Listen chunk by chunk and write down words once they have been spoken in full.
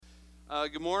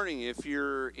Good morning. If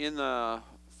you're in the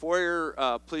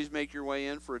foyer, please make your way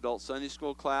in for Adult Sunday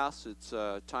School class. It's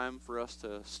time for us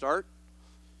to start.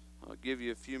 I'll give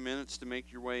you a few minutes to make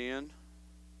your way in.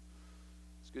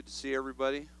 It's good to see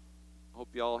everybody. Hope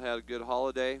you all had a good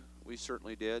holiday. We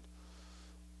certainly did.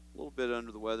 A little bit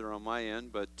under the weather on my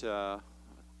end, but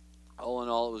all in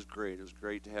all, it was great. It was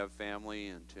great to have family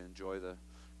and to enjoy the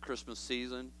Christmas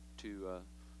season, to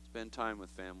spend time with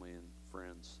family and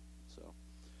friends. So,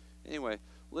 anyway,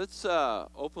 let's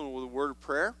open with a word of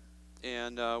prayer,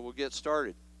 and we'll get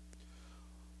started.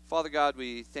 Father God,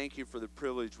 we thank you for the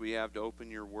privilege we have to open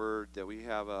your word, that we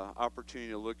have an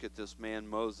opportunity to look at this man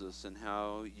Moses and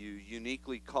how you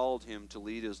uniquely called him to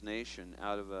lead his nation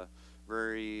out of a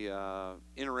very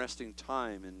interesting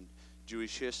time in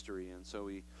Jewish history. And so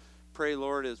we pray,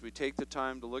 Lord, as we take the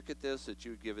time to look at this, that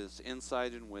you would give us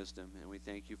insight and wisdom, and we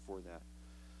thank you for that.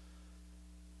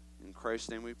 In Christ's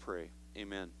name we pray.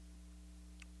 Amen.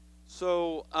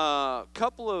 So a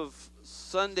couple of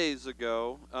Sundays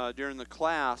ago during the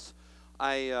class,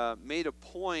 I made a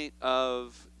point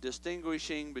of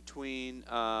distinguishing between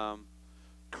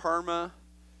karma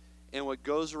and what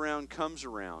goes around comes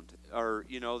around, or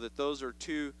that those are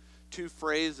two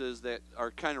phrases that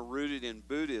are kind of rooted in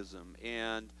Buddhism.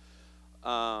 And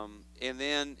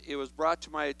then it was brought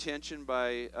to my attention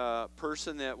by a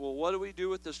person that, well, what do we do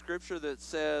with the scripture that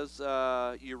says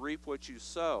you reap what you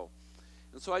sow?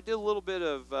 And so I did a little bit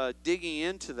of digging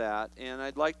into that, and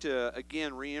I'd like to,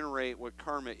 again, reiterate what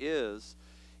karma is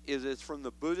it's from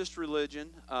the Buddhist religion.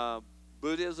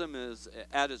 Buddhism is,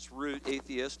 at its root,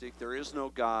 atheistic. There is no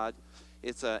God.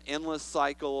 It's an endless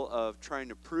cycle of trying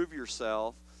to prove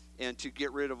yourself and to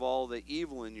get rid of all the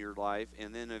evil in your life,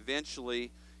 and then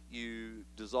eventually you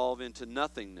dissolve into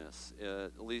nothingness.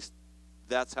 At least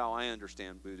that's how I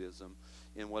understand Buddhism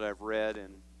in what I've read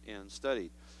and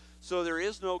studied. So there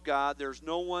is no God. There's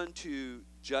no one to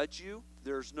judge you.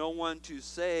 There's no one to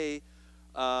say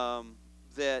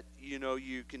that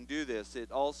you can do this.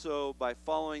 It also, by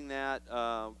following that,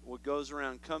 what goes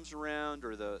around comes around,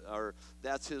 or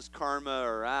that's his karma,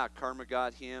 or karma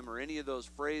got him, or any of those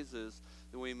phrases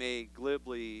that we may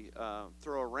glibly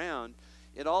throw around.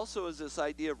 It also is this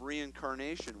idea of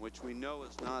reincarnation, which we know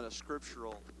is not a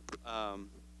scriptural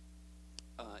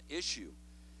issue.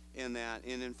 In that,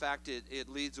 and in fact, it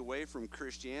leads away from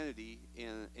Christianity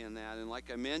in that. And like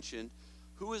I mentioned,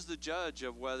 who is the judge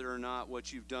of whether or not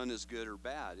what you've done is good or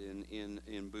bad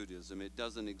in Buddhism? It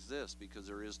doesn't exist because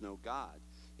there is no God.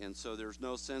 And so there's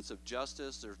no sense of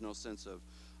justice, there's no sense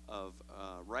of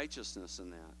righteousness in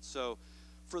that. So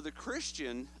for the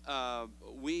Christian,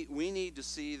 we need to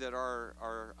see that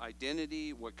our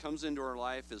identity, what comes into our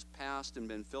life, is passed and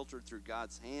been filtered through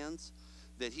God's hands,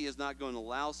 that he is not going to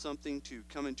allow something to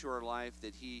come into our life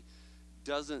that he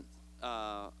doesn't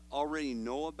already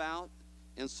know about.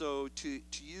 And so to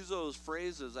use those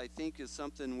phrases, I think, is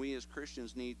something we as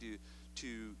Christians need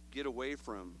to get away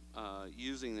from,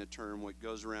 using the term what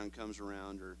goes around comes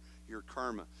around, or your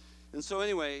karma. And so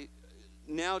anyway,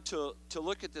 now to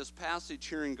look at this passage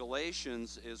here in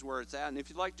Galatians is where it's at. And if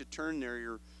you'd like to turn there,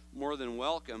 you're more than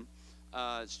welcome.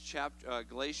 It's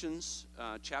Galatians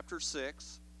chapter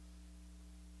 6.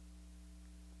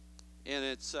 And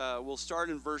it's we'll start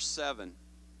in verse 7.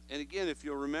 And again, if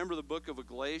you'll remember, the book of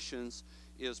Galatians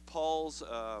is Paul's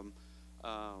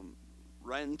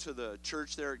writing to the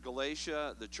church there at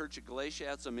Galatia. The church at Galatia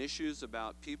had some issues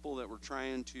about people that were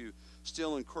trying to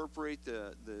still incorporate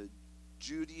the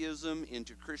Judaism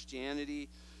into Christianity.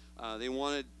 They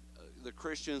wanted the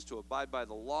Christians to abide by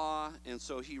the law. And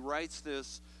so he writes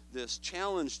this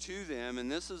challenge to them,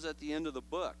 and this is at the end of the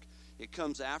book. It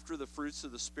comes after the fruits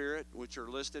of the Spirit, which are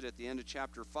listed at the end of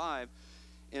chapter 5,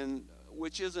 and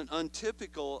which isn't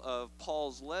untypical of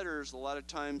Paul's letters. A lot of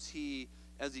times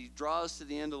as he draws to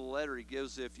the end of the letter, he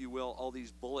gives, if you will, all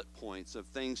these bullet points of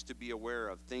things to be aware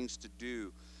of, things to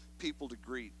do, people to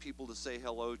greet, people to say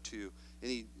hello to.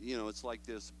 And it's like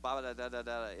this,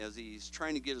 as he's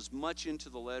trying to get as much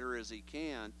into the letter as he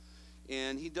can.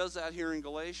 And he does that here in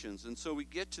Galatians. And so we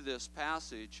get to this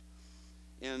passage,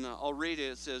 and I'll read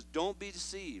it. It says, "Don't be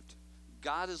deceived.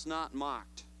 God is not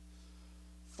mocked.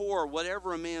 For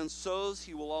whatever a man sows,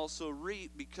 he will also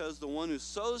reap, because the one who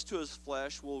sows to his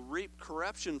flesh will reap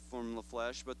corruption from the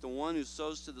flesh, but the one who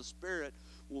sows to the Spirit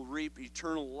will reap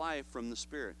eternal life from the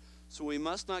Spirit. So we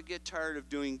must not get tired of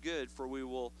doing good, for we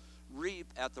will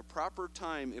reap at the proper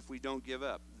time if we don't give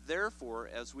up. Therefore,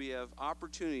 as we have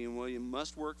opportunity, and we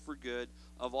must work for good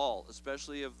of all,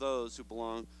 especially of those who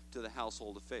belong to the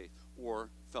household of faith," or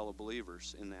fellow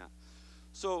believers in that.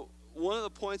 So one of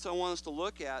the points I want us to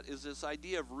look at is this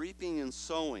idea of reaping and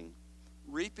sowing.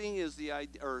 reaping is the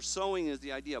idea, or sowing is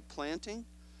the idea of planting,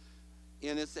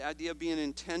 and it's the idea of being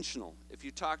intentional. If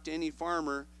you talk to any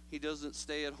farmer, he doesn't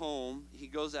stay at home. He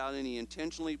goes out and he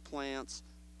intentionally plants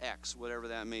X, whatever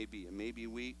that may be. It may be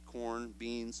wheat, corn,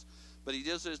 beans, but he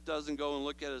just doesn't go and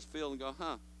look at his field and go,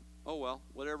 oh well,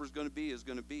 whatever's going to be is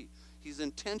going to be. He's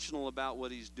intentional about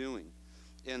what he's doing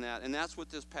in that, and that's what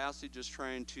this passage is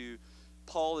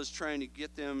Paul is trying to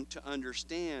get them to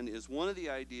understand. Is one of the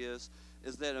ideas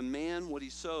is that a man, what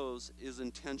he sows, is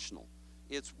intentional.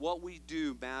 It's what we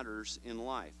do matters in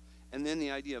life. And then the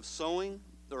idea of sowing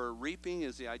or reaping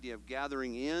is the idea of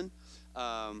gathering in.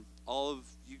 All of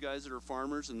you guys that are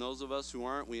farmers and those of us who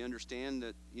aren't, we understand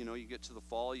that, you get to the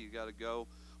fall, you got to go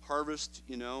harvest,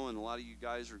 and a lot of you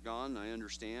guys are gone. I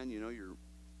understand, you're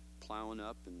plowing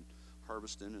up and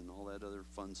harvesting and all that other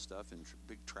fun stuff, and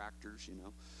big tractors,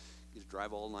 you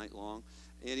drive all night long.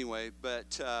 Anyway,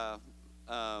 but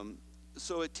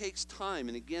so it takes time,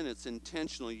 and again, it's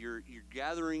intentional. You're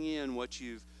gathering in what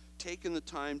you've taken the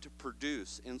time to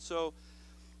produce. And so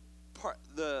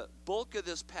the bulk of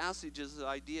this passage is the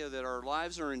idea that our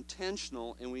lives are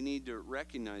intentional, and we need to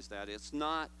recognize that. It's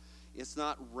not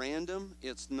random.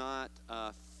 It's not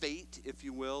fate, if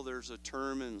you will. There's a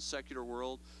term in the secular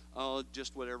world,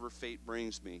 just whatever fate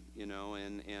brings me,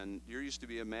 and there used to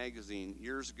be a magazine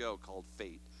years ago called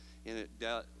Fate, and it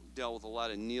dealt with a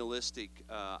lot of nihilistic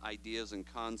ideas and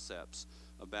concepts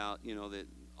about, that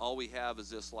all we have is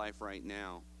this life right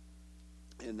now,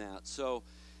 and that. So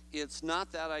it's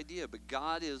not that idea, but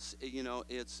God is,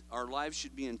 it's our lives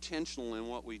should be intentional in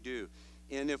what we do.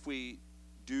 And if we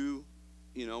do,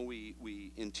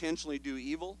 we intentionally do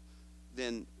evil,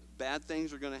 then bad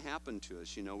things are going to happen to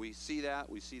us. We see that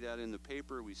in the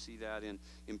paper, we see that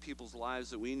in people's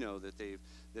lives that we know that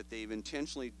they've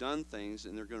intentionally done things,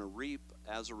 and they're going to reap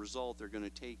as a result. They're going to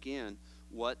take in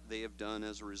what they have done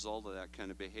as a result of that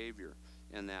kind of behavior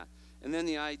and that. And then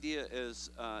the idea is,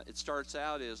 it starts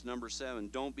out as number 7,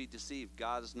 don't be deceived.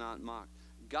 God is not mocked.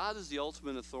 God is the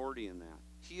ultimate authority in that.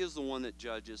 He is the one that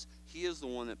judges. He is the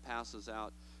one that passes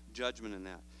out judgment in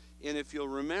that. And if you'll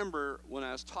remember, when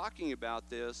I was talking about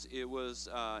this, it was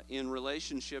in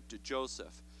relationship to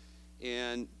Joseph.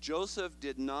 And Joseph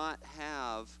did not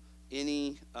have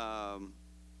any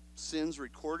sins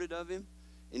recorded of him,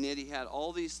 and yet he had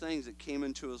all these things that came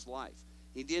into his life.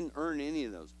 He didn't earn any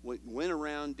of those. What went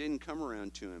around didn't come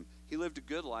around to him. He lived a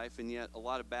good life, and yet a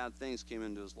lot of bad things came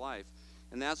into his life.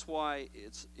 And that's why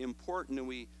it's important that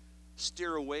we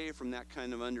steer away from that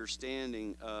kind of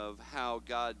understanding of how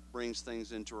God brings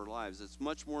things into our lives. It's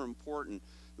much more important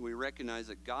that we recognize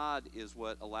that God is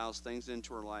what allows things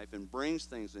into our life and brings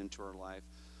things into our life,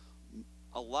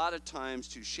 a lot of times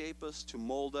to shape us, to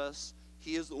mold us.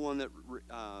 He is the one that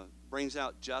brings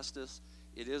out justice.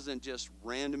 It isn't just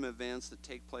random events that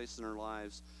take place in our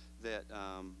lives that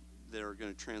are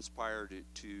going to transpire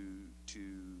to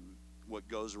what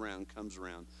goes around comes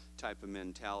around type of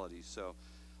mentality. So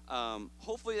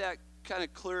hopefully that kind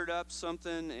of cleared up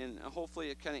something, and hopefully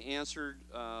it kind of answered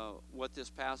what this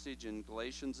passage in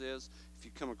Galatians is, if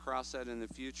you come across that in the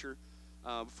future.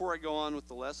 Before I go on with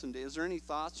the lesson, is there any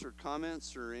thoughts or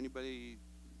comments, or anybody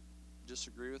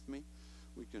disagree with me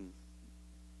we can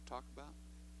talk about?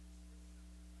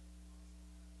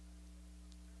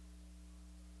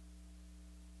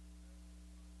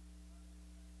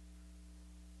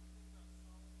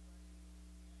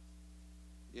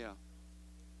 Yeah.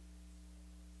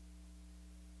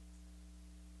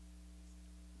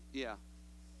 Yeah.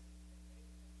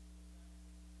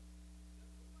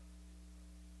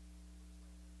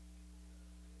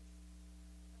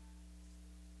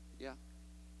 Yeah.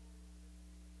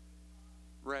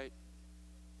 Right.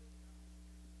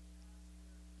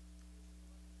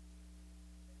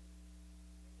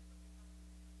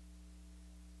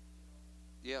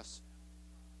 Yes.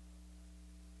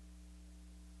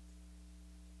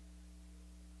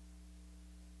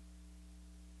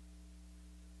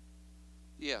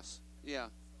 Yes. Yeah.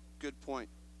 Good point.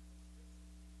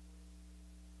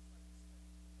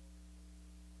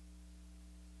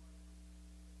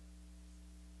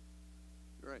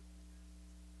 Right.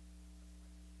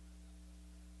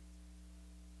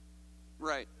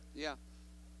 Right. Yeah.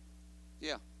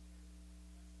 Yeah.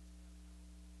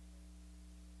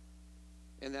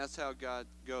 And that's how God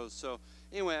goes. So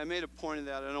anyway, I made a point of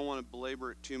that. I don't want to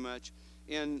belabor it too much.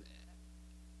 And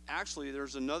actually,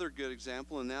 there's another good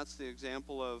example, and that's the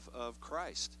example of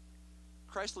Christ.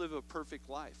 Christ lived a perfect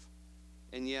life,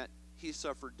 and yet he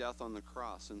suffered death on the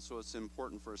cross. And so it's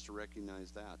important for us to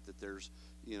recognize that there's,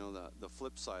 the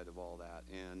flip side of all that.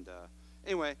 And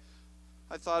anyway,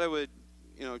 I thought I would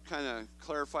kind of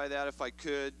clarify that if I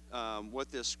could,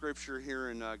 what this scripture here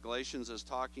in Galatians is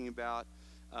talking about.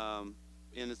 And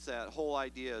it's that whole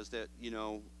idea is that,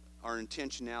 our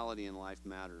intentionality in life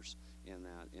matters in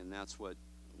that. And that's what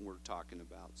we're talking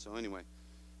about. So anyway,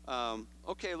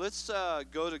 okay, let's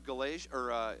go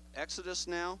to Exodus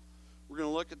now. We're going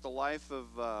to look at the life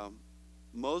of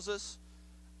Moses.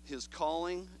 His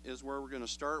calling is where we're going to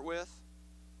start with.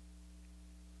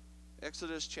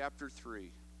 Exodus chapter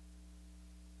 3.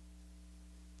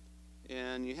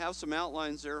 And you have some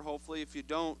outlines there, hopefully. If you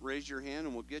don't, raise your hand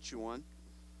and we'll get you one.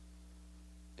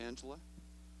 Angela,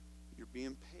 you're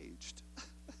being paged.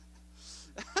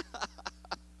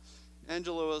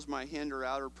 Angela was my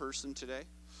hander-outer person today,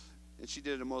 and she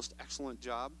did a most excellent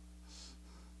job.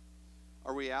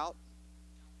 Are we out?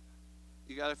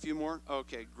 You got a few more?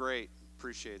 Okay, great.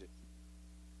 Appreciate it.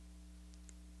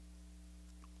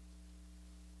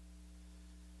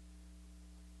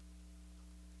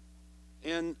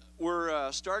 And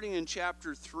we're starting in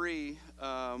chapter 3.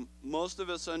 Most of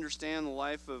us understand the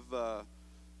life of,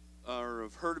 or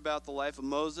have heard about the life of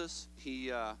Moses.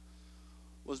 He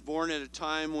was born at a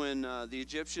time when the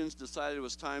Egyptians decided it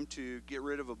was time to get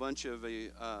rid of a bunch of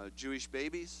Jewish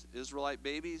babies, Israelite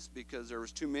babies, because there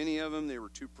was too many of them. They were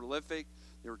too prolific.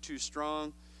 They were too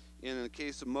strong. And in the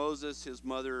case of Moses, his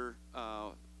mother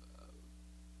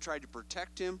tried to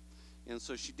protect him, and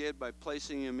so she did by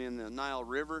placing him in the Nile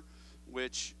River,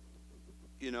 which,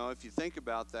 if you think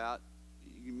about that,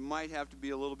 you might have to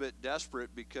be a little bit desperate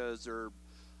because there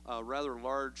are rather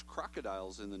large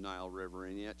crocodiles in the Nile River,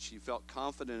 and yet she felt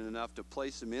confident enough to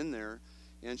place him in there,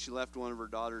 and she left one of her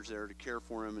daughters there to care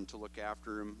for him and to look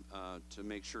after him, to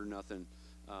make sure nothing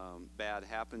bad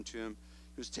happened to him.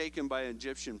 He was taken by an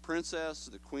Egyptian princess,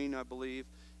 the queen, I believe,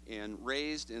 and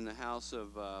raised in the house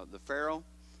of the Pharaoh.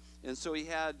 And so he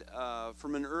had,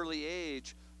 from an early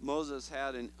age, Moses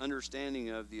had an understanding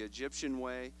of the Egyptian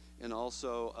way and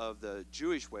also of the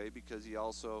Jewish way, because he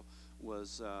also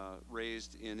was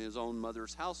raised in his own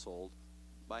mother's household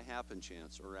by happen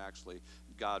chance, or actually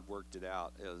God worked it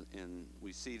out, and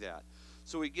we see that.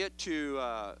 So we get to,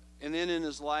 and then in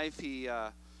his life, he,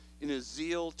 in his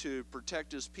zeal to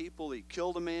protect his people, he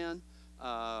killed a man.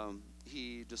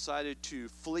 He decided to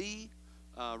flee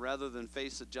rather than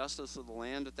face the justice of the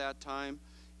land at that time.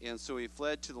 And so he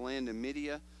fled to the land of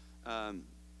Midian,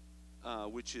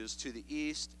 which is to the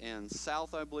east and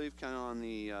south, I believe, kind of on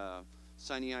the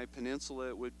Sinai Peninsula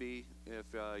it would be, if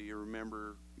you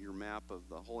remember your map of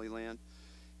the Holy Land.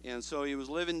 And so he was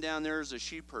living down there as a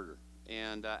sheep herder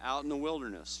and out in the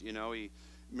wilderness. He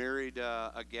married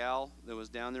a gal that was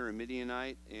down there, a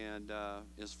Midianite, and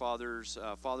his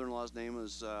father-in-law's name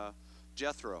was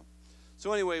Jethro.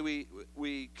 So anyway,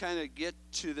 we kind of get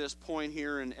to this point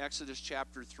here in Exodus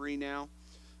chapter 3 now,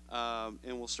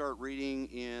 and we'll start reading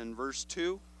in verse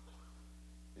 2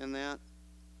 in that.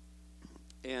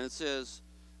 And it says,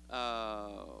 let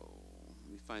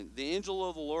me find, the angel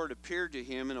of the Lord appeared to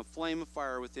him in a flame of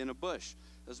fire within a bush.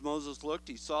 As Moses looked,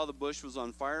 he saw the bush was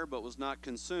on fire but was not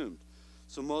consumed.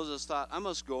 So Moses thought, I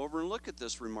must go over and look at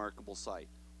this remarkable sight.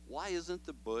 Why isn't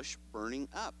the bush burning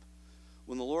up?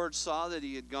 When the Lord saw that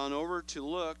he had gone over to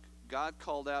look, God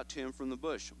called out to him from the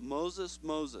bush, Moses,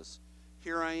 Moses,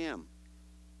 here I am.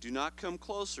 Do not come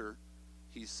closer,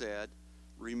 he said.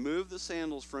 Remove the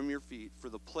sandals from your feet, for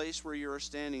the place where you are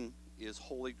standing is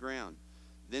holy ground.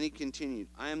 Then he continued,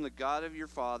 I am the God of your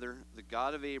father, the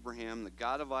God of Abraham, the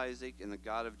God of Isaac, and the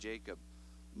God of Jacob.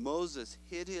 Moses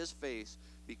hid his face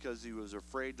because he was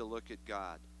afraid to look at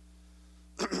God.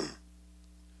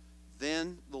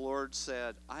 Then the Lord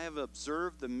said, I have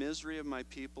observed the misery of my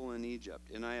people in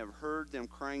Egypt, and I have heard them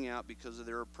crying out because of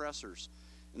their oppressors.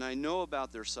 And I know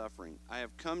about their suffering. I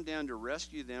have come down to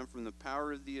rescue them from the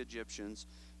power of the Egyptians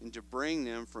and to bring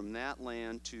them from that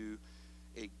land to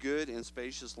a good and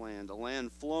spacious land, a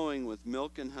land flowing with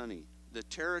milk and honey, the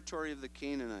territory of the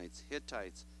Canaanites,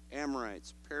 Hittites,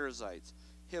 Amorites, Perizzites,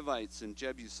 Hivites, and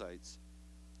Jebusites.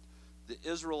 The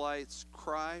Israelites'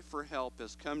 cry for help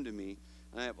has come to me,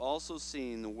 and I have also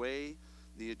seen the way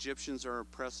the Egyptians are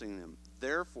oppressing them.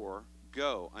 Therefore,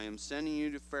 go, I am sending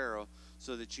you to Pharaoh,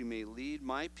 so that you may lead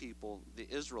my people, the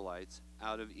Israelites,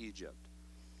 out of Egypt.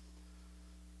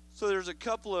 So there's a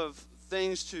couple of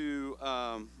things to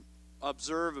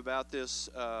observe about this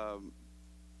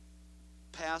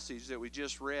passage that we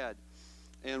just read.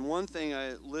 And one thing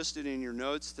I listed in your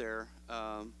notes there,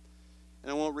 and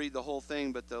I won't read the whole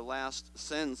thing, but the last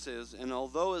sentence is, and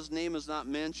although his name is not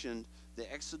mentioned, the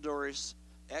Exodus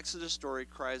story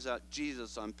cries out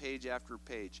Jesus on page after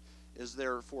page, is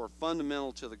therefore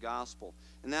fundamental to the gospel.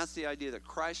 And that's the idea that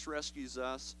Christ rescues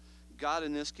us, God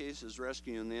in this case is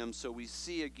rescuing them. So we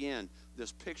see again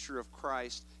this picture of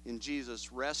Christ in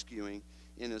Jesus rescuing,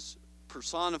 and is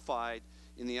personified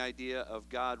in the idea of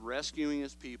God rescuing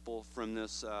his people from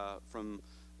this from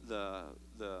the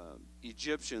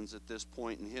Egyptians at this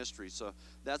point in history. So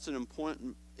that's an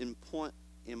important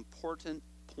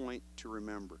point to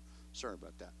remember. Sorry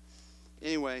about that.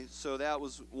 Anyway, so that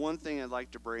was one thing I'd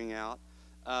like to bring out.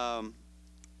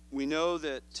 We know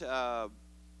that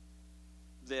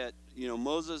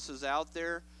Moses is out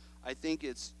there. I think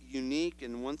it's unique,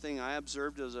 and one thing I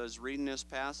observed as I was reading this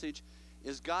passage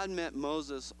is God met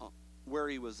Moses where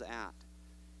he was at.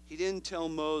 He didn't tell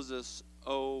Moses,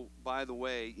 oh, by the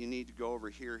way, you need to go over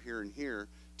here, here, and here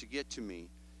to get to me.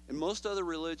 And most other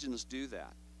religions do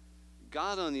that.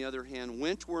 God, on the other hand,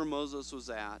 went to where Moses was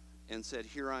at and said,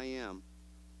 here I am,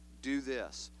 do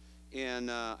this. And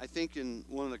I think in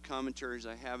one of the commentaries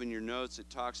I have in your notes, it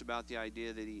talks about the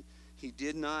idea that he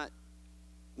did not,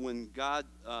 when God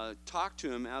talked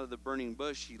to him out of the burning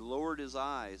bush, he lowered his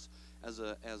eyes as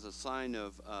a sign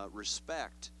of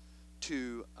respect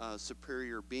to a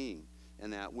superior being.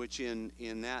 And that, which in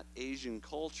that Asian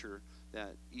culture,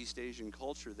 that East Asian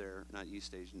culture there, not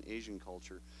East Asian, Asian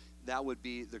culture, that would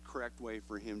be the correct way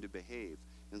for him to behave.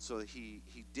 And so he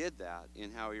did that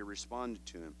in how he responded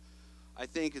to him. I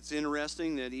think it's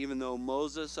interesting that even though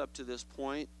Moses, up to this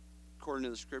point, according to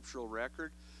the scriptural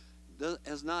record,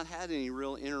 has not had any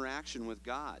real interaction with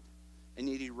God, and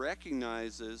yet he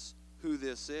recognizes who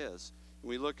this is. And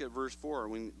we look at verse 4.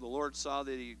 When the Lord saw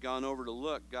that he had gone over to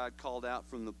look, God called out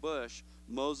from the bush,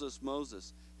 Moses,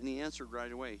 Moses. And he answered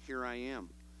right away, here I am.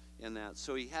 And that.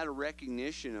 So he had a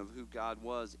recognition of who God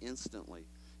was instantly,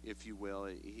 if you will.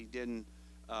 He didn't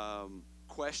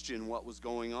question what was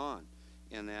going on.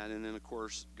 And then, of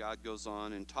course, God goes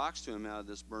on and talks to him out of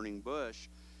this burning bush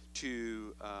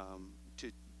to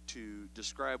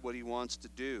describe what he wants to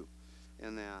do.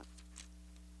 And that.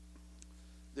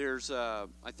 There's, I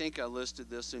think I listed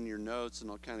this in your notes,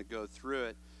 and I'll kind of go through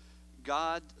it.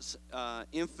 God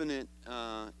infinite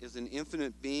is an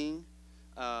infinite being.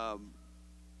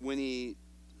 When he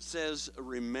says,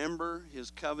 remember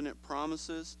his covenant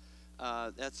promises,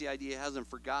 that's the idea. He hasn't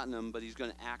forgotten them, but he's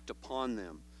going to act upon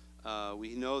them.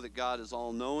 We know that God is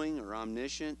all-knowing or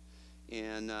omniscient,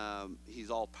 and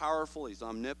he's all-powerful, he's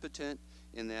omnipotent,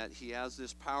 in that he has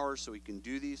this power so he can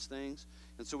do these things.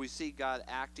 And so we see God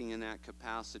acting in that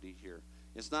capacity here.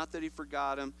 It's not that he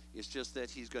forgot him, it's just that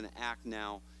he's going to act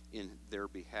now in their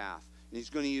behalf. And he's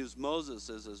going to use Moses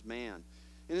as his man.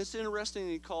 And it's interesting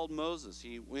that he called Moses.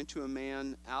 He went to a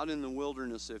man out in the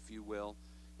wilderness, if you will,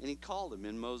 and he called him.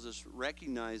 And Moses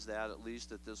recognized that, at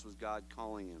least, that this was God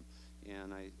calling him.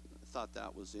 And I thought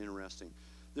that was interesting.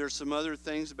 There's some other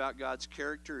things about God's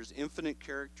character, his infinite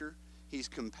character. He's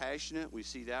compassionate. We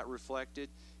see that reflected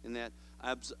in that.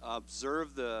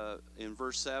 In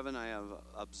verse 7, I have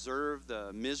observed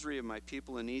the misery of my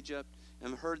people in Egypt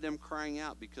and heard them crying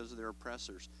out because of their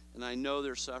oppressors. And I know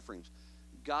their sufferings.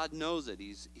 God knows it.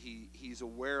 He's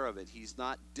aware of it. He's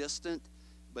not distant,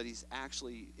 but he's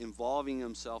actually involving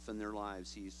himself in their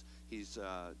lives. He's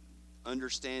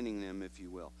understanding them, if you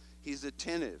will. He's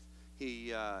attentive.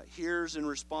 He hears and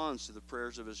responds to the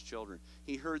prayers of his children.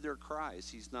 He heard their cries.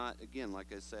 He's not, again,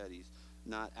 like I said, he's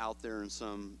not out there in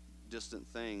some distant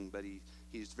thing, but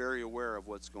he's very aware of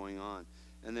what's going on.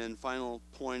 And then final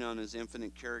point on his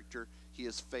infinite character, he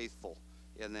is faithful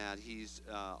in that he's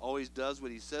always does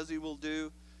what he says he will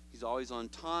do. He's always on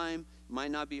time. It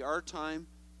might not be our time,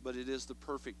 but it is the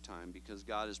perfect time because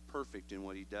God is perfect in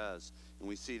what he does. And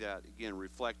we see that, again,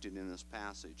 reflected in this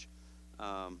passage.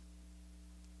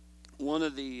 One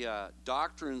of the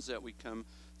doctrines that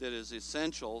is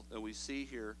essential that we see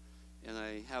here, and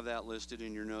I have that listed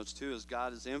in your notes too, is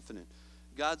God is infinite.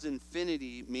 God's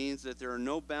infinity means that there are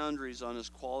no boundaries on his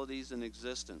qualities and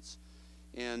existence.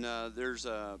 And there's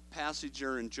a passage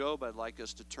here in Job I'd like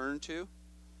us to turn to.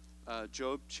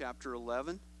 Job chapter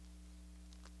 11.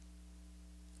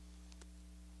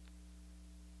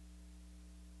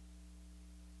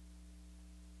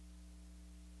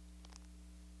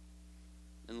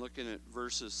 And looking at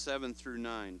verses 7 through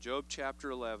 9. Job chapter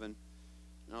 11,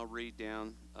 and I'll read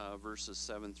down verses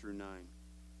 7 through 9.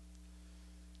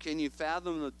 Can you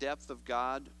fathom the depth of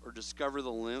God or discover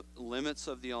the limits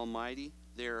of the Almighty?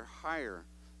 They are higher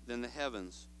than the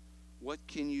heavens. What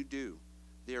can you do?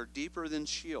 They are deeper than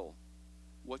Sheol.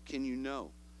 What can you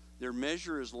know? Their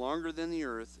measure is longer than the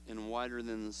earth and wider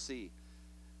than the sea.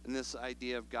 And this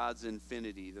idea of God's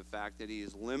infinity, the fact that he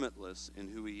is limitless in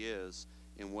who he is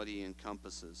and what he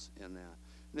encompasses in that.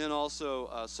 And then also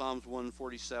Psalms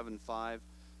 147:5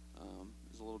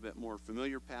 is a little bit more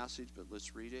familiar passage, but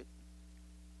let's read it.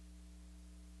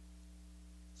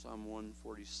 Psalm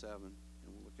 147, and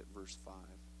we'll look at verse 5.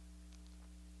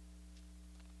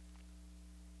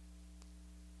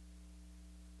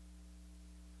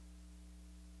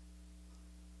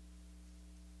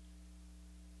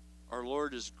 Our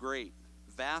Lord is great,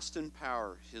 vast in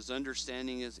power. His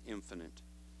understanding is infinite.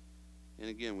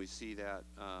 And again, we see that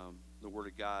the Word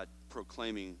of God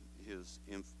proclaiming His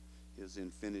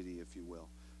infinity, if you will.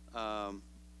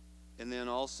 And then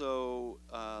also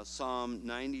Psalm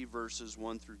 90, verses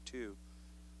 1 through 2.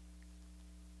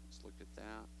 Let's look at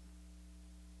that.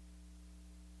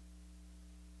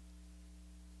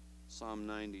 Psalm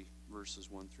 90,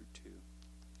 verses 1 through 2.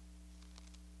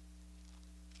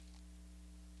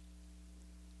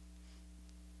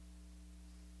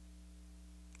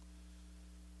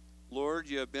 Lord,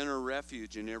 you have been a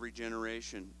refuge in every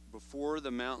generation. Before the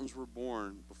mountains were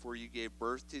born, before you gave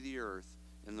birth to the earth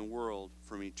and the world,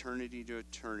 from eternity to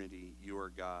eternity, you are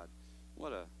God.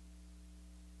 What a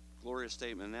glorious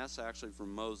statement. And that's actually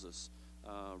from Moses,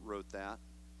 wrote that.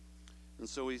 And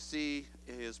so we see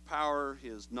his power,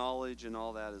 his knowledge, and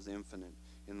all that is infinite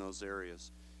in those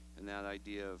areas. And that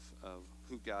idea of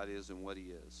who God is and what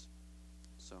he is.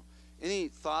 So, any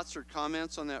thoughts or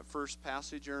comments on that first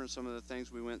passage here and some of the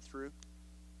things we went through?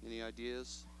 Any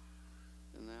ideas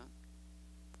in that?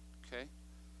 Okay.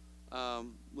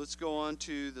 Let's go on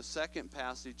to the second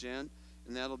passage and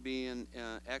that'll be in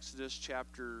Exodus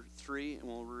chapter 3, and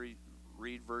we'll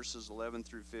read verses 11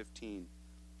 through 15.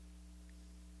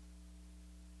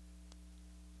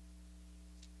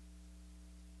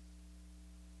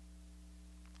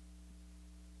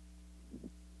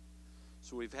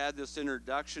 So we've had this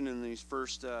introduction in these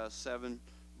first 7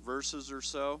 verses or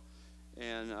so,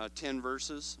 and 10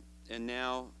 verses, and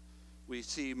now we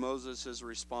see Moses'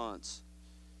 response.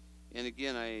 And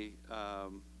again, I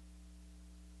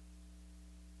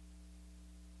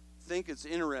think it's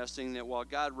interesting that while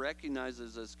God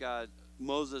recognizes as God,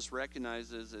 Moses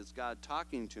recognizes as God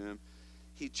talking to him,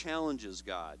 he challenges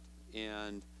God.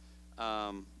 And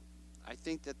I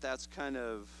think that that's kind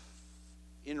of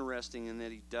interesting in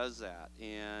that he does that,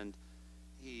 and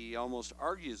he almost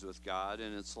argues with God,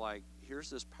 and it's like,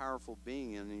 here's this powerful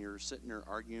being, and you're sitting there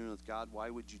arguing with God. Why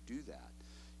would you do that?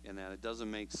 And that it doesn't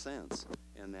make sense,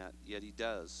 and that yet he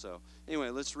does. So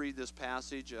anyway, let's read this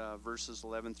passage, verses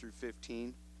 11 through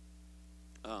 15.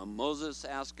 Moses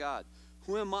asked God,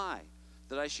 "Who am I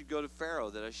that I should go to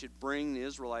Pharaoh, that I should bring the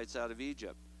Israelites out of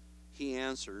Egypt?" He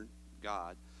answered,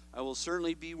 God, "I will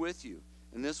certainly be with you,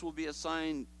 and this will be a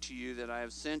sign to you that I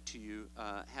have sent you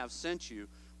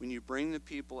when you bring the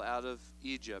people out of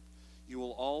Egypt. You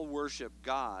will all worship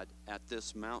God at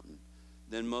this mountain."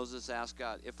 Then Moses asked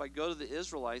God, "If I go to the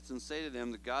Israelites and say to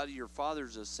them, the God of your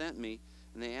fathers has sent me,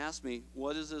 and they ask me,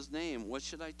 what is his name? What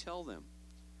should I tell them?"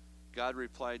 God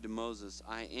replied to Moses,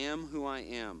 "I am who I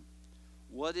am.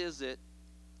 What is it?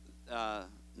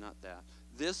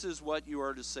 This is what you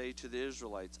are to say to the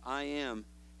Israelites. I am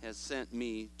has sent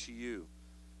me to you."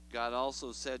 God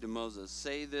also said to Moses,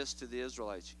 "Say this to the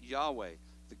Israelites, Yahweh,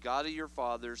 the God of your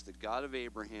fathers, the God of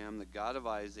Abraham, the God of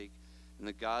Isaac, and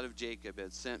the God of Jacob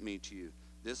has sent me to you.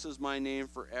 This is my name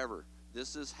forever.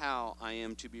 This is how I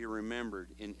am to be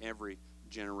remembered in every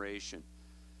generation."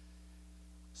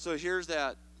 So here's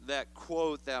that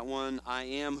quote, that one, "I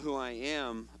am who I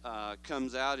am,"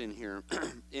 comes out in here.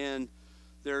 And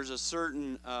there's a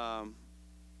certain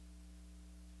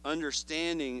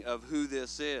understanding of who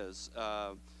this is,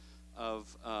 of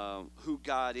who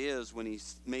God is when he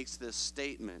makes this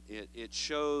statement. It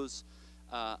shows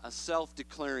a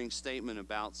self-declaring statement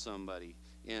about somebody.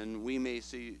 And we may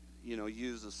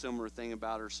use a similar thing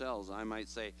about ourselves. I might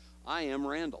say, "I am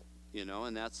Randall,"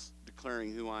 and that's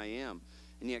declaring who I am.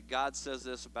 And yet God says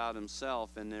this about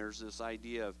himself, and there's this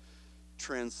idea of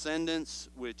transcendence,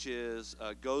 which is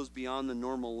goes beyond the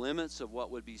normal limits of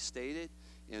what would be stated.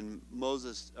 And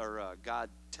God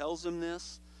tells him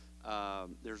this.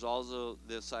 There's also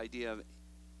this idea of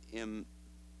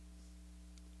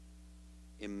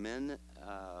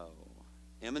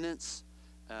eminence.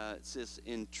 It's this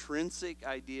intrinsic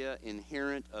idea,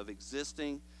 inherent of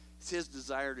existing. It's his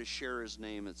desire to share his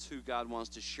name. It's who God wants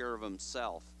to share of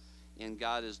himself. And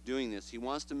God is doing this. He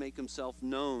wants to make himself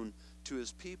known to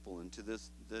his people, and to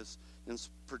this and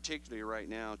particularly right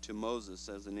now to Moses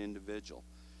as an individual.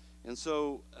 And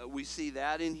so we see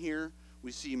that in here.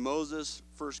 We see Moses'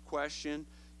 first question,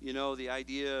 the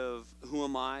idea of who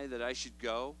am I that I should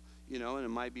go, and it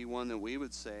might be one that we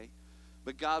would say.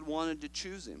 But God wanted to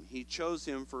choose him. He chose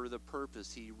him for the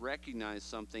purpose. He recognized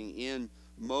something in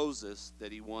Moses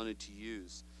that he wanted to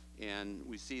use. And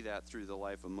we see that through the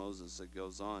life of Moses that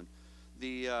goes on.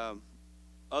 The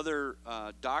other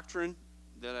doctrine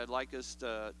that I'd like us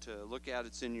to look at,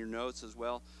 it's in your notes as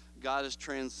well. God is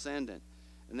transcendent.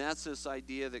 And that's this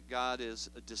idea that God is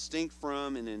distinct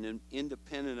from and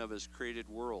independent of his created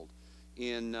world.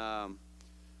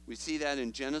 We see that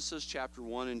in Genesis chapter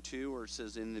 1 and 2, where it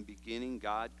says, in the beginning,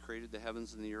 God created the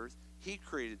heavens and the earth. He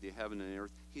created the heaven and the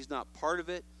earth. He's not part of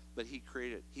it, but he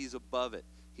created it. He's above it.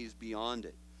 He's beyond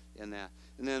it in that.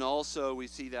 And then also we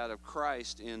see that of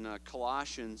Christ in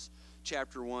Colossians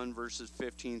chapter 1, verses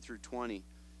 15 through 20.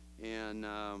 And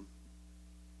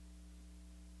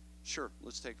sure,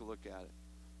 let's take a look at it.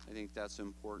 I think that's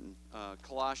important.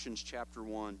 Colossians chapter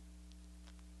 1.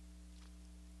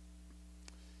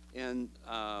 And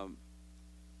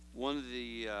one of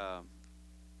the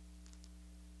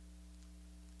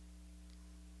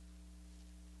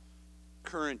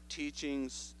current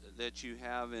teachings that you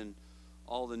have in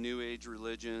all the New Age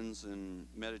religions and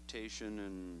meditation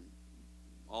and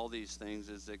all these things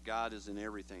is that God is in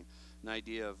everything. An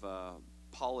idea of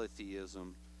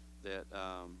polytheism that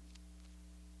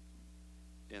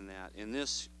in that. And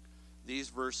these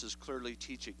verses clearly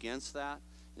teach against that,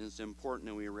 and it's important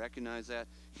that we recognize that.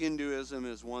 Hinduism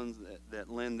is one that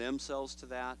lend themselves to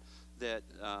that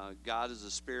God is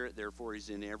a spirit, therefore he's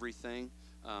in everything.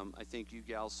 I think you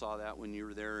gals saw that when you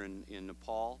were there in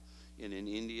Nepal and in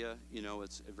India.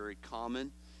 It's very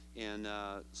common. And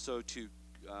so to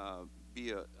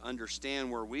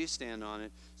understand where we stand on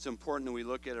it, it's important that we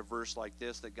look at a verse like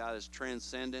this, that God is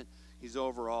transcendent. He's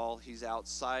overall. He's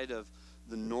outside of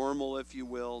the normal, if you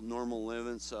will, normal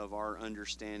limits of our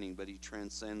understanding, but he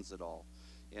transcends it all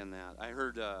in that. I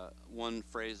heard one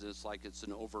phrase, it's like it's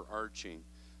an overarching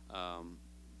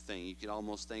thing. You could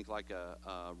almost think like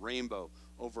a rainbow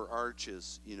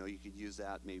overarches. You could use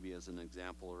that maybe as an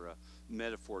example or a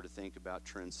metaphor to think about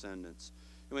transcendence.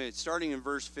 Anyway, starting in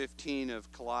verse 15 of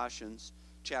Colossians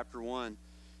chapter 1,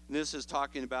 and this is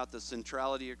talking about the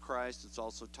centrality of Christ. It's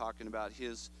also talking about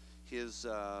his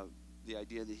the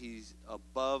idea that he's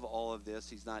above all of this.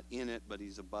 He's not in it, but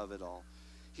he's above it all.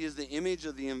 He is the image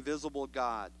of the invisible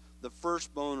God, the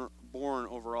firstborn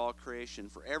over all creation.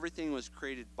 For everything was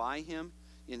created by him,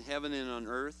 in heaven and on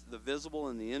earth, the visible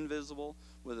and the invisible,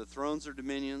 whether thrones or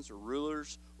dominions or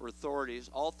rulers or authorities.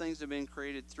 All things have been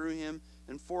created through him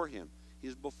and for him. He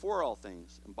is before all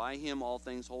things, and by him all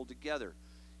things hold together.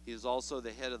 He is also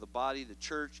the head of the body, the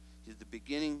church. He is the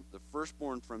beginning, the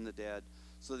firstborn from the dead,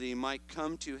 so that he might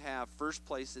come to have first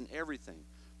place in everything.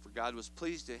 For God was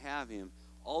pleased to have him,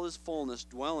 all his fullness,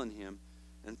 dwell in him,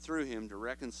 and through him to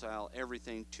reconcile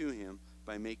everything to him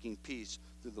by making peace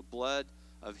through the blood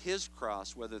of his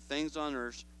cross, whether things on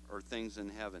earth or things in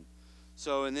heaven.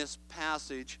 So in this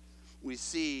passage, we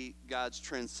see God's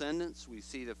transcendence. We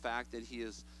see the fact that he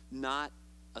is not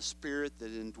a spirit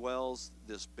that indwells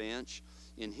this bench.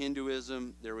 In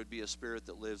Hinduism, there would be a spirit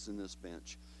that lives in this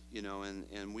bench.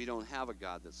 And we don't have a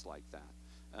God that's like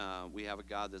that. We have a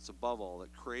God that's above all,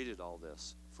 that created all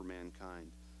this for mankind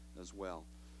as well.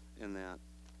 In that.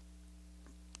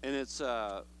 And it's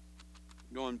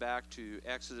going back to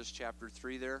Exodus chapter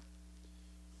 3 there.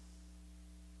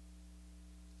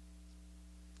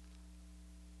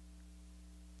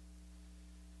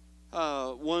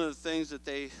 One of the things that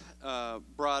they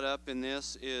brought up in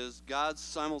this is God's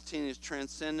simultaneous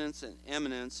transcendence and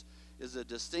eminence is a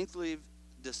distinctively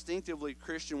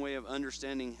Christian way of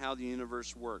understanding how the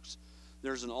universe works.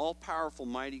 There's an all-powerful,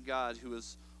 mighty God who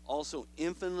is also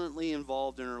infinitely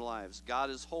involved in our lives. God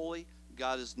is holy.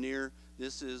 God is near.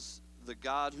 This is the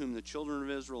God whom the children of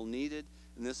Israel needed,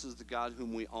 and this is the God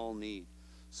whom we all need.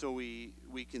 So we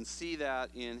can see that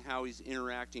in how he's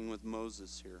interacting with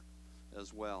Moses here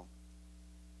as well.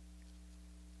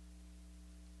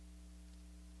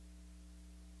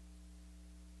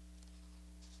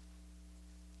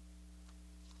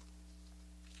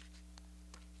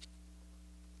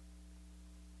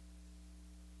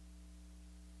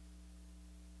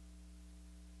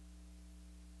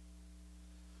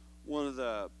 One of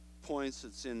the points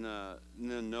that's in the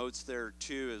notes there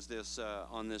too is this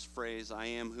on this phrase, I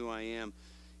am who I am,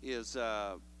 is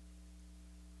God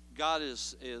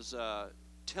is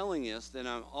telling us that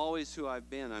I'm always who I've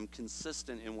been. I'm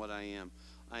consistent in what I am.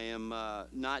 I am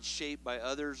not shaped by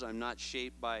others. I'm not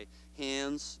shaped by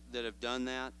hands that have done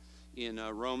that. In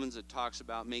Romans, it talks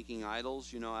about making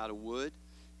idols, out of wood,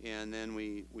 and then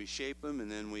we shape them, and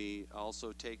then we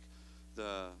also take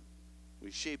we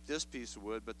shape this piece of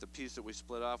wood, but the piece that we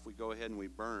split off, we go ahead and we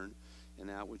burn, and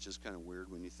that, which is kind of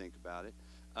weird when you think about it.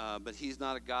 But he's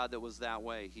not a God that was that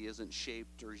way. He isn't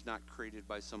shaped, or he's not created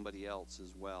by somebody else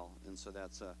as well. And so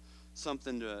that's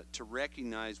something to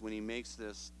recognize when he makes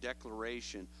this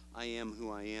declaration, I am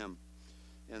who I am.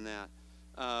 And that.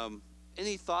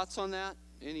 Any thoughts on that?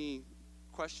 Any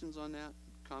questions on that?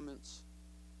 Comments?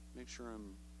 Make sure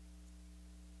I'm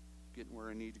getting where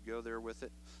I need to go there with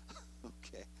it.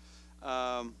 Okay.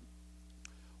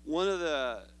 One of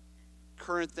the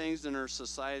current things in our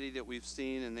society that we've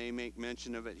seen, and they make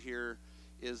mention of it here,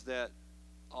 is that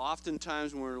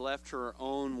oftentimes when we're left to our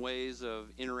own ways of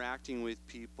interacting with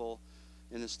people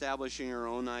and establishing our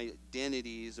own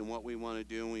identities and what we want to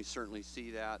do, and we certainly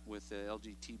see that with the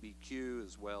LGBTQ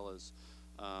as well as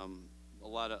a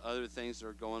lot of other things that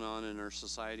are going on in our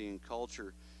society and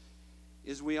culture,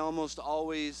 is we almost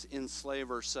always enslave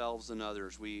ourselves and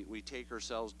others. We take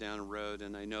ourselves down a road,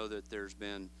 and I know that there's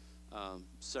been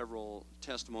several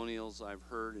testimonials I've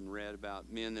heard and read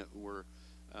about men that were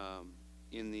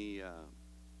in the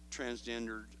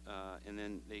transgendered, and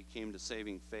then they came to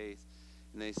saving faith,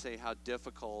 and they say how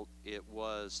difficult it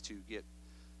was to get,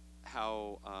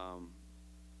 how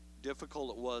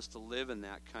difficult it was to live in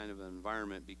that kind of an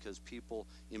environment because people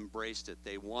embraced it.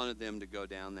 They wanted them to go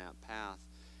down that path,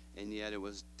 and yet it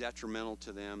was detrimental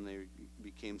to them. They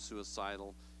became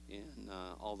suicidal and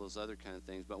all those other kind of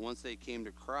things. But once they came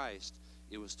to Christ,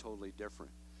 it was totally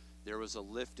different. There was a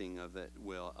lifting of it,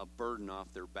 a burden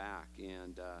off their back,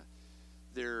 and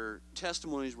their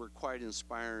testimonies were quite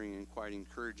inspiring and quite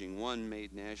encouraging. One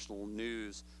made national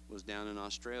news, was down in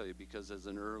Australia, because as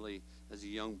a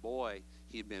young boy,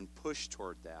 he had been pushed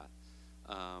toward that.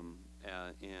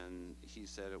 And he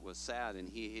said it was sad, and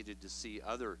he hated to see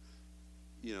other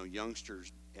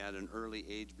youngsters at an early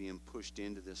age being pushed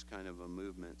into this kind of a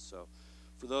movement. So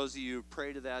for those of you who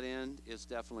pray to that end, it's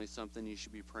definitely something you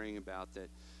should be praying about,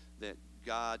 that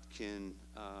God can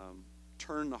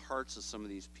turn the hearts of some of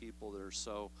these people that are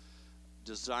so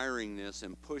desiring this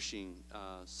and pushing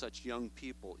such young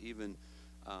people, even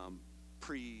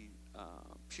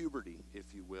pre-puberty,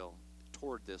 if you will,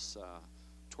 toward this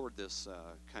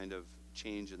kind of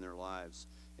change in their lives.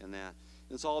 And that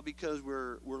it's all because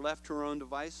we're left to our own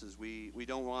devices. We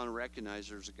don't want to recognize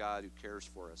there's a God who cares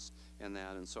for us, and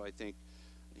that. And so I think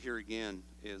here again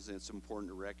it's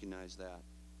important to recognize that.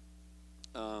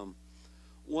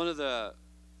 One of the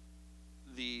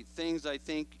things I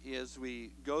think as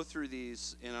we go through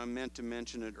these, and I meant to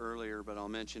mention it earlier, but I'll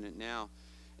mention it now,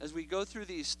 as we go through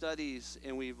these studies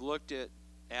and we've looked at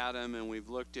Adam and we've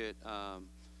looked at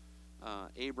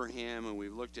Abraham, and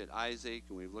we've looked at Isaac,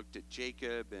 and we've looked at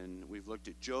Jacob, and we've looked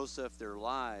at Joseph, their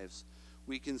lives,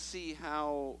 we can see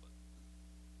how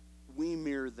we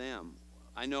mirror them.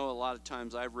 I know a lot of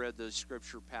times I've read the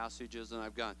scripture passages and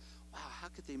I've gone, wow, how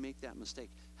could they make that mistake?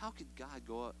 How could God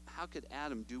go up? How could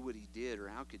Adam do what he did? Or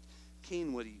how could Cain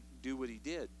do what he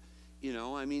did? He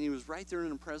was right there in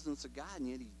the presence of God, and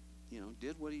yet he,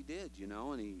 did what he did,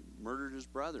 and he murdered his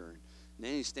brother. And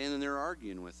then he's standing there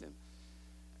arguing with him.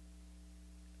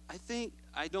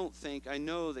 I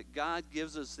know that God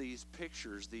gives us these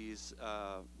pictures, these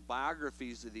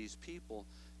biographies of these people,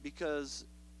 because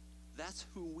that's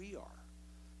who we are.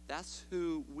 That's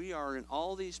who we are. In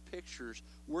all these pictures,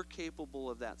 we're capable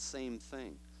of that same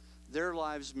thing. Their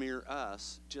lives mirror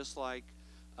us, just like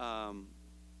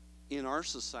in our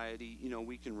society,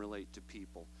 we can relate to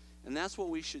people. And that's what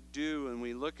we should do when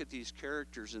we look at these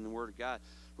characters in the Word of God.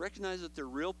 Recognize that they're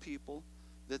real people,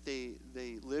 that they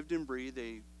lived and breathed,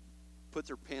 they put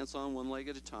their pants on one leg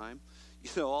at a time,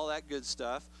 all that good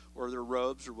stuff, or their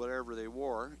robes or whatever they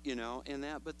wore, and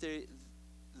that. But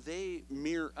they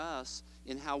mirror us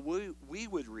in how we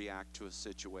would react to a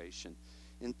situation.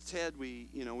 Instead, we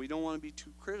don't want to be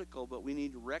too critical, but we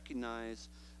need to recognize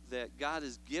that God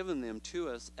has given them to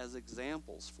us as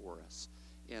examples for us,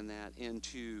 and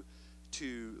to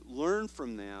learn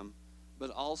from them, but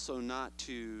also not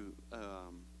to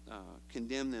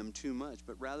condemn them too much,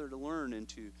 but rather to learn and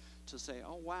to say,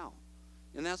 oh, wow.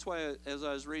 And that's why, as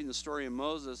I was reading the story of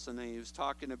Moses, and he was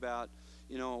talking about,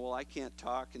 well, I can't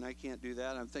talk and I can't do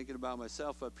that, I'm thinking about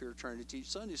myself up here trying to teach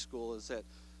Sunday school, is that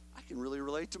I can really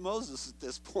relate to Moses at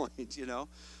this point,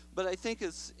 But I think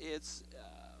it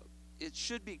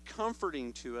should be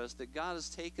comforting to us that God has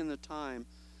taken the time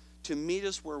to meet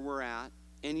us where we're at.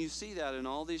 And you see that in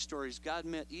all these stories. God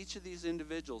met each of these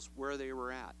individuals where they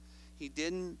were at. He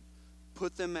didn't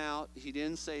put them out. He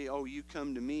didn't say, oh, you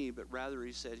come to me, but rather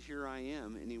he said, here I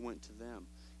am, and he went to them.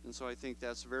 And so I think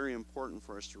that's very important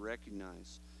for us to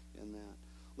recognize in that.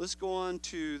 Let's go on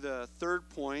to the third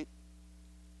point,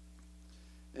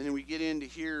 and then we get into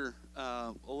here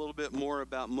a little bit more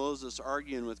about Moses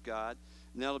arguing with God,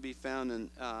 and that'll be found in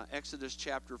Exodus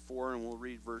chapter 4, and we'll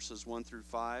read verses 1 through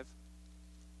 5.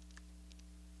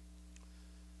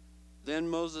 Then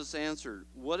Moses answered,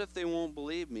 what if they won't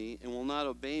believe me and will not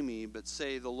obey me, but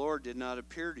say, the Lord did not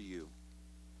appear to you?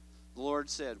 The Lord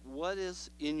said, "What is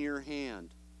in your hand?"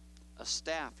 "A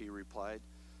staff," he replied.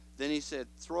 Then he said,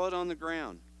 "Throw it on the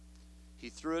ground." He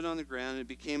threw it on the ground and it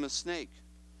became a snake.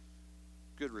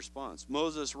 Good response.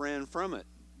 Moses ran from it,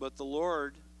 but the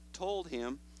Lord told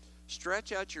him,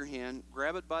 "Stretch out your hand,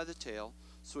 grab it by the tail."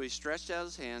 So he stretched out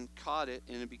his hand, caught it,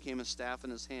 and it became a staff in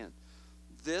his hand.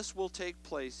 "This will take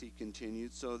place," he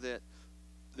continued, "so that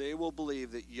they will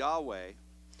believe that Yahweh,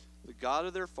 the God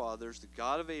of their fathers, the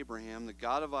God of Abraham, the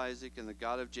God of Isaac, and the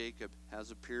God of Jacob,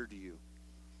 has appeared to you."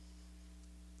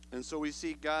 And so we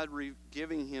see God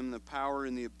giving him the power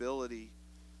and the ability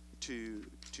to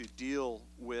deal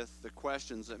with the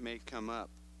questions that may come up.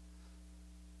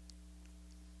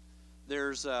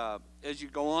 There's, as you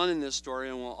go on in this story,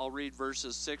 and I'll read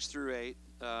verses 6 through 8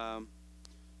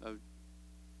 of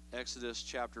Exodus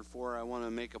chapter 4. I want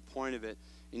to make a point of it,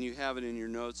 and you have it in your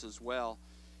notes as well.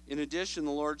 In addition,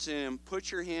 the Lord said to him,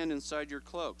 "Put your hand inside your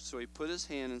cloak." So he put his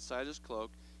hand inside his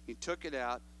cloak. He took it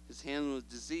out. His hand was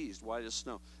diseased, white as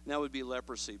snow. And that would be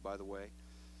leprosy, by the way.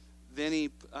 Then he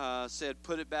said,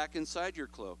 "Put it back inside your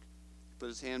cloak." He put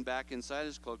his hand back inside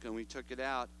his cloak, and when he took it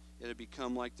out, it had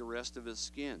become like the rest of his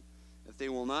skin. If they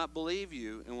will not believe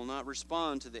you and will not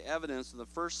respond to the evidence of the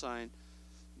first sign,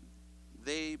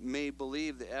 they may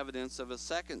believe the evidence of a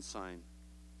second sign.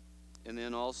 And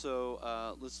then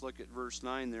also, let's look at verse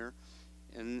 9 there.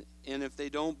 And if they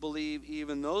don't believe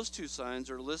even those two signs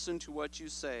or listen to what you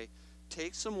say,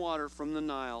 take some water from the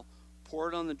Nile, pour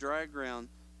it on the dry ground.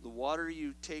 The water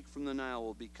you take from the Nile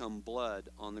will become blood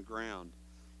on the ground.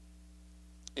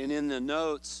 And in the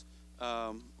notes,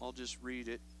 I'll just read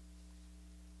it.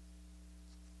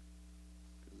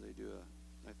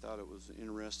 I thought it was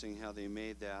interesting how they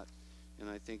made that, and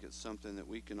I think it's something that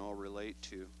we can all relate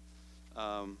to.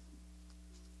 I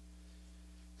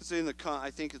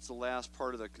think it's the last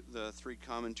part of the three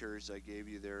commentaries I gave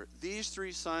you there. These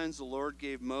three signs the Lord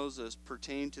gave Moses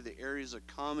pertain to the areas of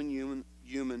common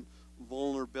human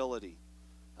vulnerability.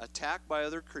 Attacked by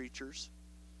other creatures.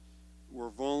 We're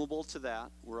vulnerable to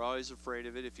that. We're always afraid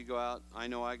of it. If you go out, I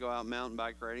know I go out mountain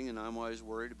bike riding, and I'm always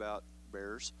worried about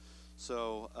bears.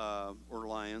 Or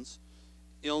lions.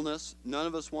 Illness, none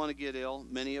of us want to get ill.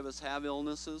 Many of us have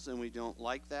illnesses and we don't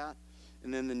like that.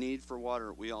 And then the need for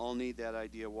water. We all need that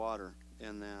idea of water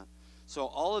and that. So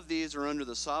all of these are under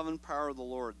the sovereign power of the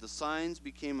Lord. The signs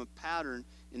became a pattern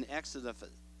in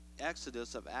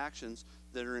Exodus of actions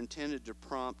that are intended to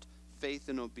prompt faith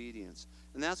and obedience.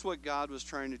 And that's what God was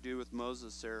trying to do with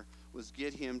Moses there, was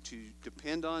get him to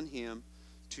depend on him,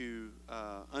 to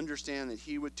understand that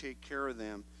he would take care of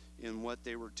them in what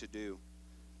they were to do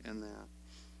and that.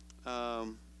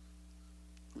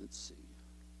 Let's see.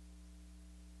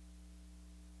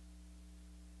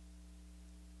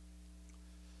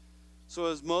 So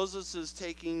as Moses is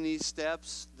taking these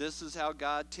steps, this is how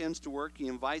God tends to work. He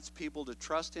invites people to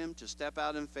trust him, to step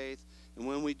out in faith, and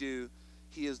when we do,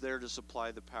 he is there to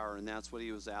supply the power, and that's what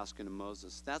he was asking of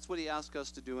Moses. That's what he asked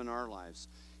us to do in our lives,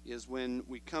 is when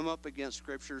we come up against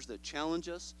scriptures that challenge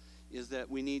us, is that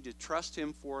we need to trust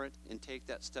him for it and take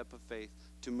that step of faith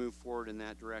to move forward in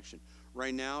that direction.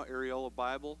 Right now, Areola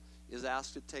Bible is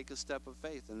asked to take a step of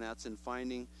faith, and that's in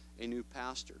finding a new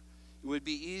pastor. It would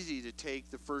be easy to take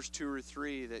the first two or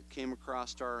three that came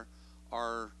across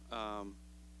our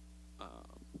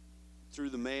through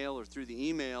the mail or through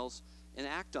the emails and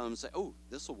act on them and say, "Oh,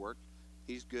 this will work.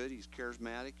 He's good. He's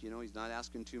charismatic. He's not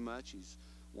asking too much. He's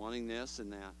wanting this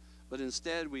and that." But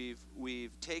instead,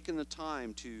 we've taken the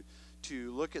time to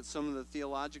look at some of the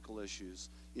theological issues.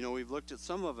 We've looked at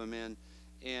some of them,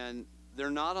 and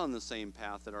they're not on the same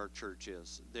path that our church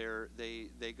is.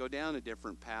 They go down a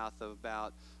different path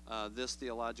about this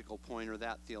theological point or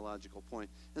that theological point.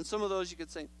 And some of those you could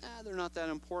say, they're not that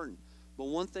important. But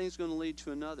one thing's going to lead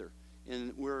to another.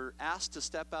 And we're asked to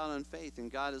step out on faith,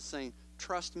 and God is saying,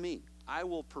 "Trust me, I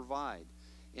will provide."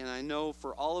 And I know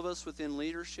for all of us within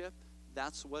leadership,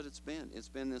 that's what it's been. It's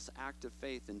been this act of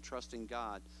faith and trusting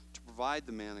God to provide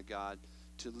the man of God,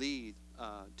 to lead,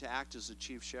 to act as the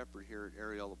chief shepherd here at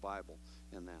Areola Bible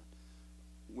and that.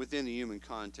 Within the human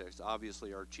context,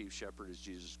 obviously our chief shepherd is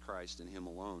Jesus Christ and him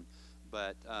alone.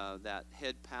 But that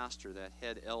head pastor, that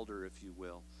head elder, if you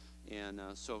will. And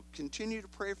so continue to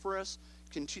pray for us.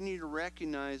 Continue to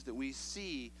recognize that we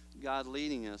see God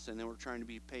leading us, and then we're trying to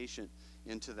be patient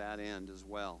into that end as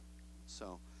well.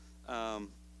 So,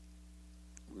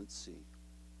 let's see.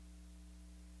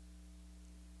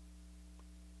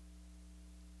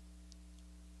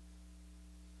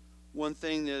 One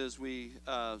thing that as we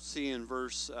see in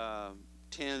verse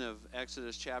 10 of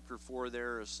Exodus chapter 4,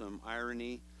 there is some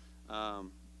irony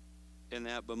in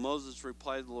that. But Moses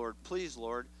replied to the Lord, "Please,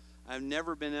 Lord, I've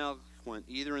never been out eloquent,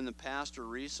 either in the past or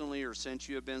recently, or since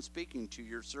you have been speaking to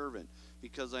your servant,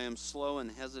 because I am slow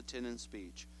and hesitant in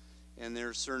speech. And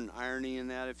there's certain irony in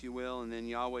that, if you will. And then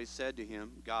Yahweh said to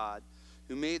him, God,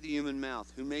 who made the human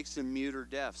mouth, who makes him mute or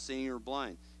deaf, seeing or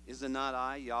blind, is it not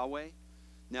I, Yahweh?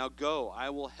 Now go, I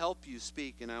will help you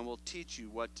speak, and I will teach you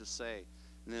what to say.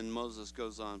 And then Moses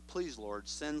goes on, please, Lord,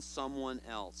 send someone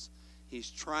else. He's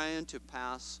trying to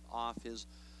pass off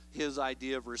his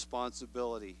idea of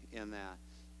responsibility in that.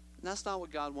 And that's not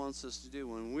what God wants us to do.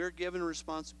 When we're given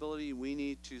responsibility, we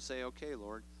need to say, okay,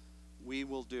 Lord, we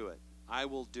will do it. I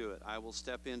will do it. I will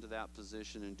step into that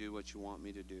position and do what you want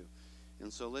me to do.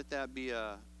 And so let that be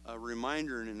a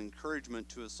reminder and an encouragement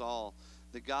to us all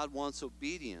that God wants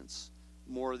obedience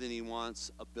more than he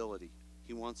wants ability.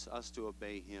 He wants us to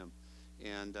obey him.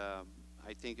 And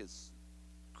I think it's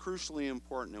crucially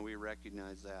important that we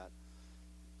recognize that.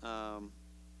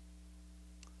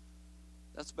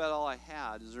 That's about all I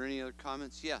had. Is there any other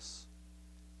comments? Yes.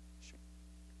 Sure.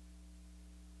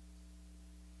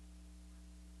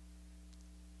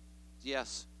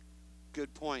 Yes.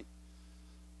 Good point.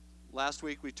 Last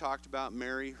week we talked about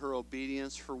Mary, her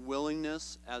obedience, her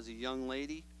willingness as a young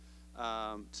lady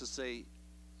to say,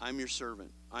 I'm your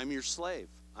servant. I'm your slave.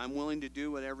 I'm willing to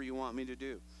do whatever you want me to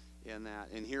do in that.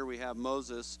 And here we have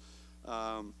Moses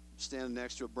standing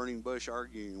next to a burning bush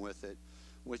arguing with it,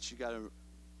 which you got to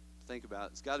think about.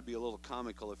 It's got to be a little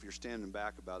comical if you're standing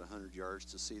back about 100 yards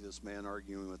to see this man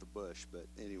arguing with a bush. But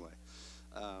anyway,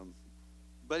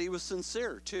 but he was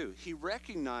sincere too. He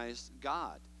recognized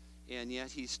God, and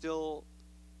yet he still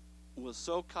was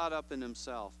so caught up in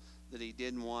himself that he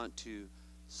didn't want to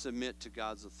submit to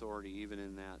God's authority even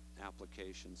in that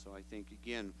application. So I think,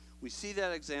 again, we see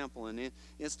that example, and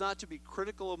it's not to be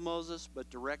critical of Moses, but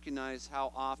to recognize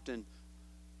how often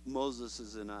Moses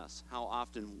is in us, how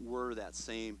often we're that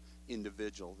same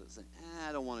individual that says,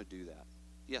 I don't want to do that.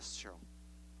 Yes, Cheryl.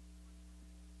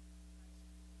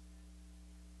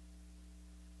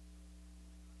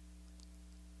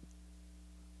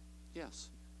 Yes.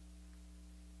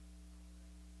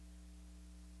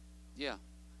 Yeah.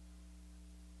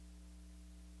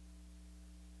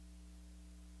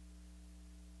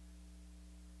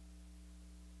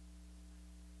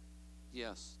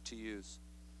 Yes, to use.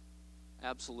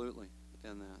 Absolutely.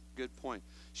 In that. Good point.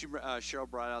 Cheryl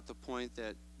brought out the point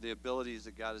that the abilities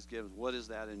that God has given, what is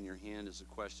that in your hand, is a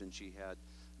question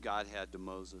God had to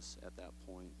Moses at that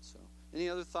point. So, any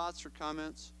other thoughts or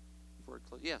comments before I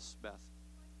close? Yes, Beth.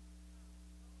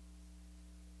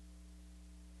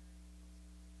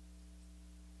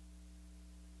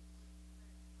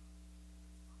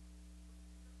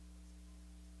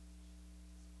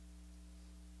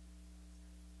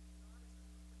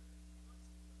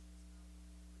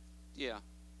 Yeah.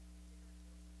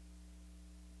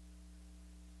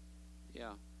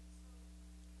 Yeah.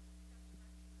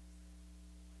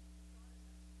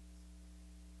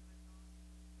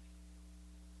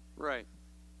 Right.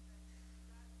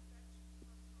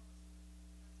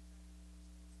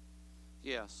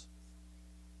 Yes.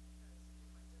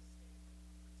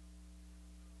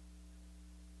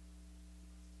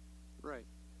 Right.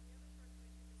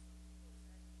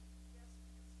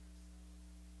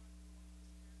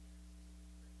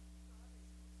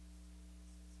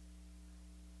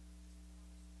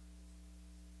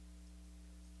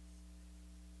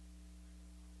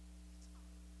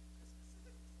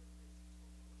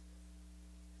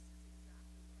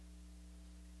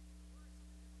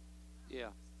 Yeah.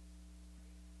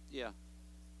 Yeah.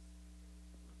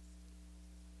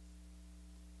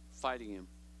 Fighting him.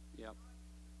 Yep.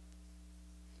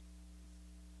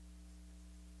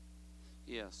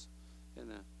 Yes. And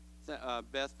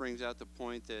Beth brings out the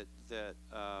point that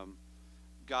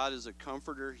God is a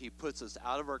comforter. He puts us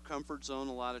out of our comfort zone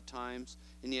a lot of times,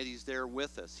 and yet he's there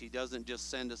with us. He doesn't just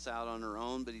send us out on our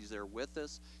own, but he's there with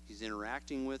us. He's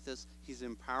interacting with us. He's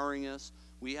empowering us.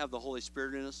 We have the Holy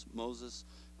Spirit in us. Moses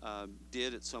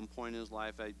did at some point in his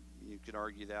life. You could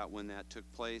argue that when that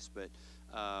took place, but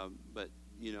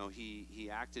he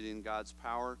acted in God's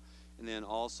power. And then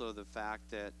also the fact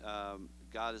that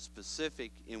God is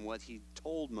specific in what he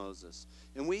told Moses.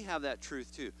 And we have that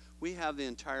truth too. We have the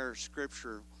entire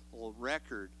scriptural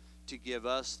record to give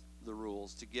us the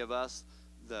rules, to give us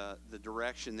the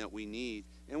direction that we need.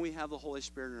 And we have the Holy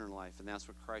Spirit in our life. And that's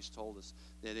what Christ told us,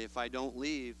 that if I don't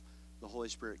leave, the Holy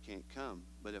Spirit can't come.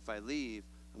 But if I leave,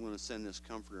 I'm going to send this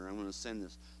comforter. I'm going to send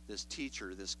this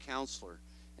teacher, this counselor.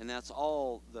 And that's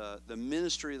all the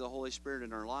ministry of the Holy Spirit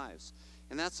in our lives.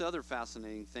 And that's the other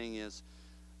fascinating thing is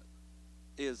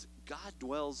God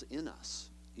dwells in us.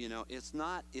 It's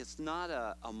not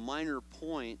a minor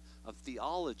point of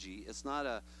theology. It's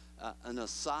not an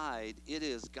aside. It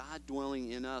is God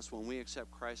dwelling in us when we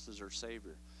accept Christ as our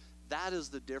Savior. That is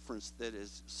the difference that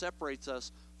separates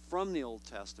us from the Old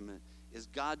Testament, is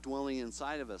God dwelling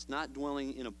inside of us, not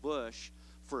dwelling in a bush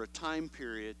for a time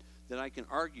period that I can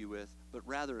argue with, but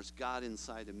rather it's God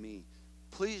inside of me.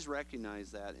 Please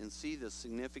recognize that and see the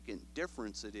significant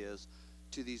difference it is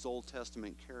to these Old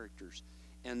Testament characters.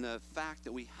 And the fact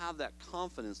that we have that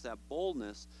confidence, that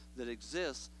boldness that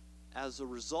exists as a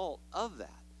result of that.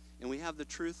 And we have the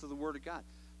truth of the Word of God.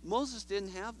 Moses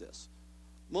didn't have this.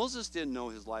 Moses didn't know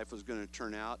his life was going to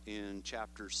turn out in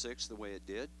chapter 6 the way it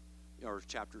did, or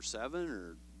chapter 7,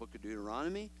 or book of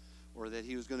Deuteronomy, or that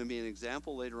he was going to be an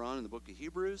example later on in the book of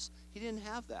Hebrews. He didn't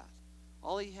have that.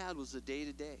 All he had was the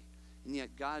day-to-day. And yet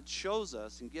God shows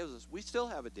us and gives us, we still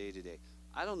have a day-to-day.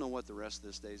 I don't know what the rest of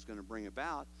this day is going to bring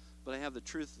about, but I have the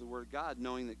truth of the Word of God,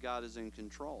 knowing that God is in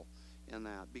control in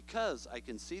that, because I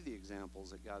can see the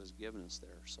examples that God has given us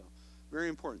there. So, very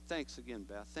important. Thanks again,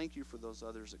 Beth. Thank you for those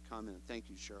others that commented. Thank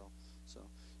you, Cheryl. So,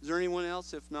 is there anyone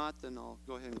else? If not, then I'll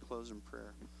go ahead and close in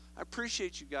prayer. I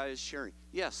appreciate you guys sharing.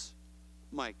 Yes,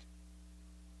 Mike.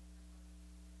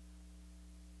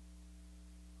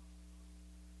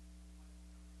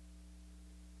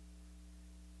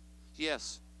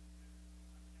 Yes.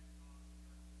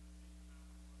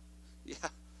 Yeah.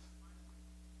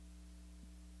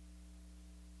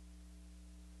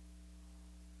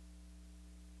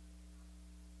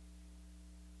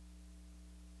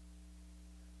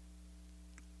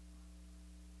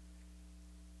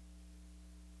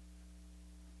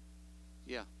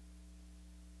 Yeah.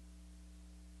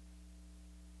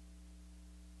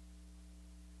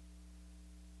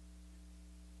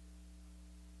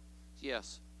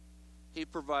 Yes. He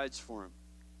provides for him.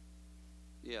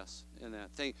 Yes, and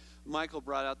that thing. Michael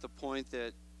brought out the point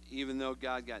that even though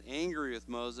God got angry with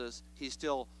Moses, he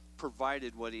still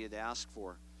provided what he had asked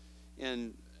for.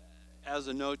 And as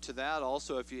a note to that,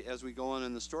 also, as we go on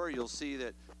in the story, you'll see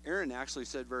that Aaron actually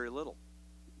said very little.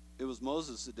 It was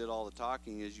Moses that did all the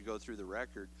talking as you go through the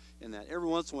record. And that every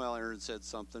once in a while Aaron said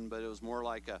something, but it was more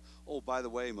like a, oh, by the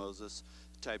way, Moses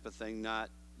type of thing, not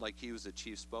like he was the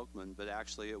chief spokesman, but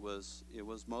actually it was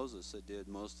Moses that did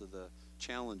most of the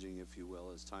challenging, if you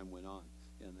will, as time went on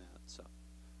in that. So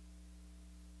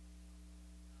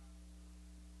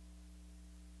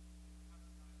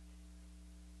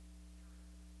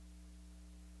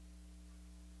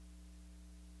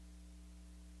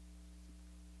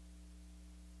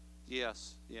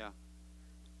yes, yeah.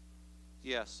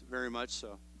 Yes, very much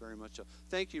so. Very much so.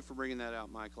 Thank you for bringing that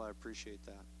out, Michael. I appreciate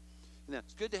that. And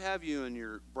it's good to have you and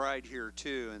your bride here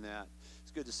too. And that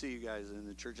it's good to see you guys in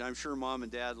the church. I'm sure Mom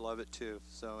and Dad love it too.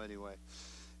 So anyway,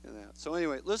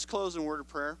 let's close in a word of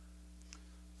prayer.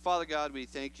 Father God, we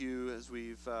thank you as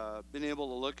we've been able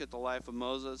to look at the life of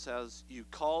Moses, as you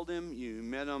called him, you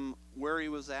met him where he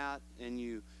was at, and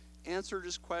you answered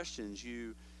his questions.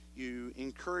 You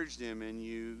encouraged him, and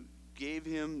you gave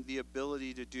him the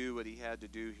ability to do what he had to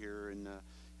do here. And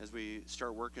as we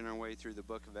start working our way through the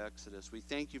book of Exodus, we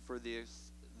thank you for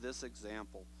this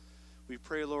example. We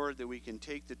pray, Lord, that we can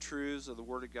take the truths of the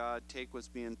Word of God, take what's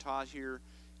being taught here,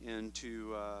 and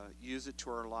to use it to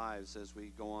our lives as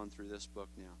we go on through this book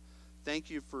now.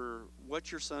 Thank you for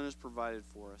what your Son has provided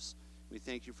for us. We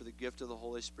thank you for the gift of the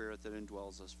Holy Spirit that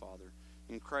indwells us, Father.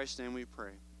 In Christ's name we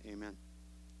pray. Amen.